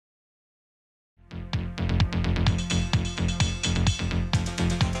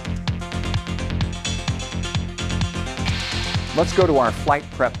Let's go to our flight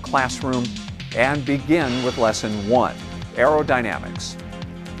prep classroom and begin with lesson 1, aerodynamics.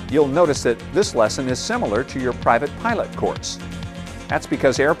 You'll notice that this lesson is similar to your private pilot course. That's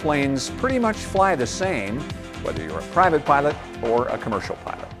because airplanes pretty much fly the same, whether you're a private pilot or a commercial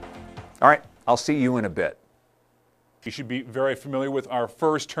pilot. All right, I'll see you in a bit. You should be very familiar with our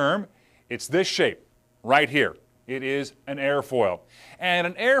first term. It's this shape right here. It is an airfoil. And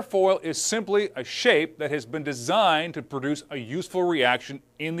an airfoil is simply a shape that has been designed to produce a useful reaction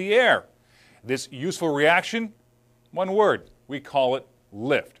in the air. This useful reaction, one word, we call it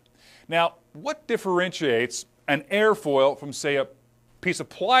lift. Now, what differentiates an airfoil from, say, a piece of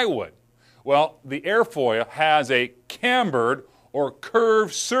plywood? Well, the airfoil has a cambered or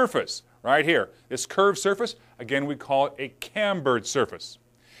curved surface right here. This curved surface, again, we call it a cambered surface.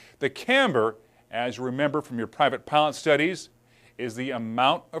 The camber, as you remember from your private pilot studies, is the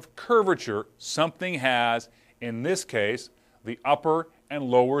amount of curvature something has, in this case, the upper and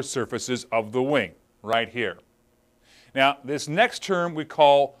lower surfaces of the wing, right here. Now, this next term we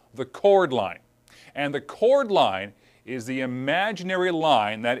call the chord line. And the chord line is the imaginary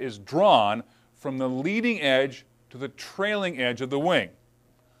line that is drawn from the leading edge to the trailing edge of the wing.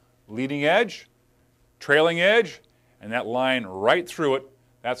 Leading edge, trailing edge, and that line right through it,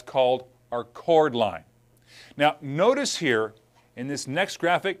 that's called our chord line. Now, notice here in this next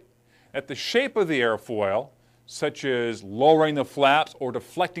graphic that the shape of the airfoil, such as lowering the flaps or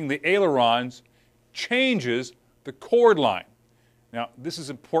deflecting the ailerons, changes the chord line. Now, this is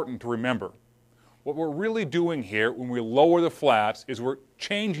important to remember. What we're really doing here when we lower the flaps is we're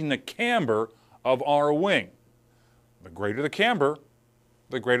changing the camber of our wing. The greater the camber,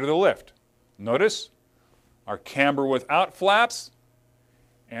 the greater the lift. Notice our camber without flaps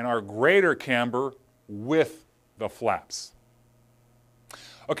and our greater camber with the flaps.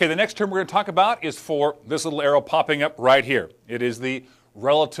 Okay, the next term we're going to talk about is for this little arrow popping up right here. It is the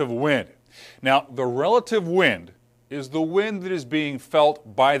relative wind. Now, the relative wind is the wind that is being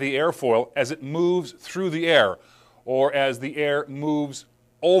felt by the airfoil as it moves through the air or as the air moves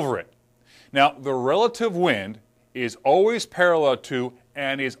over it. Now, the relative wind is always parallel to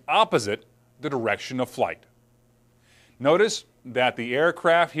and is opposite the direction of flight. Notice that the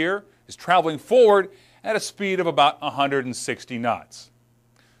aircraft here is traveling forward at a speed of about 160 knots.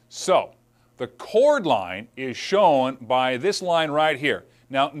 So, the chord line is shown by this line right here.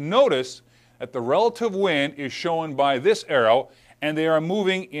 Now, notice that the relative wind is shown by this arrow, and they are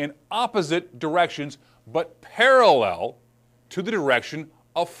moving in opposite directions, but parallel to the direction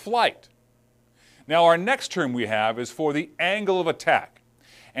of flight. Now, our next term we have is for the angle of attack.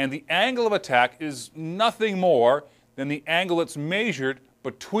 And the angle of attack is nothing more than the angle that's measured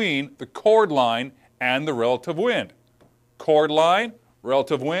between the chord line and the relative wind. Chord line,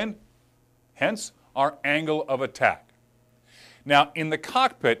 relative wind, hence our angle of attack. Now, in the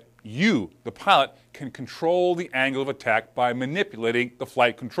cockpit, you, the pilot, can control the angle of attack by manipulating the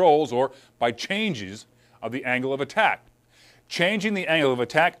flight controls or by changes of the angle of attack. Changing the angle of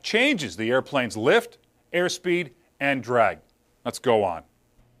attack changes the airplane's lift, airspeed, and drag. Let's go on.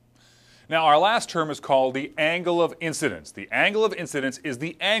 Now, our last term is called the angle of incidence. The angle of incidence is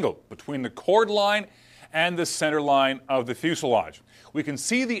the angle between the chord line and the center line of the fuselage. We can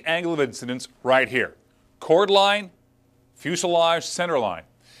see the angle of incidence right here. Chord line, fuselage, center line.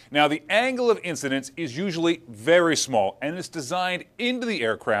 Now, the angle of incidence is usually very small and is designed into the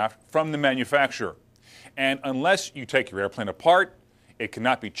aircraft from the manufacturer. And unless you take your airplane apart, it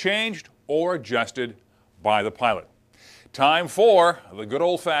cannot be changed or adjusted by the pilot. Time for the good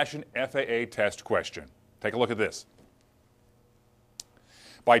old-fashioned FAA test question. Take a look at this.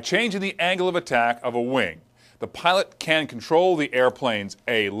 By changing the angle of attack of a wing, the pilot can control the airplane's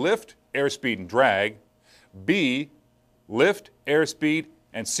A, lift, airspeed, and drag, B, lift, airspeed,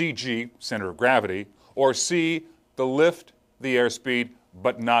 and CG, center of gravity, or C, the lift, the airspeed,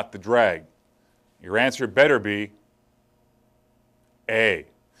 but not the drag. Your answer better be A.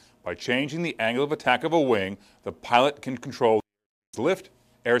 By changing the angle of attack of a wing, the pilot can control lift,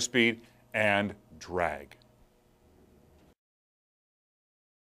 airspeed, and drag.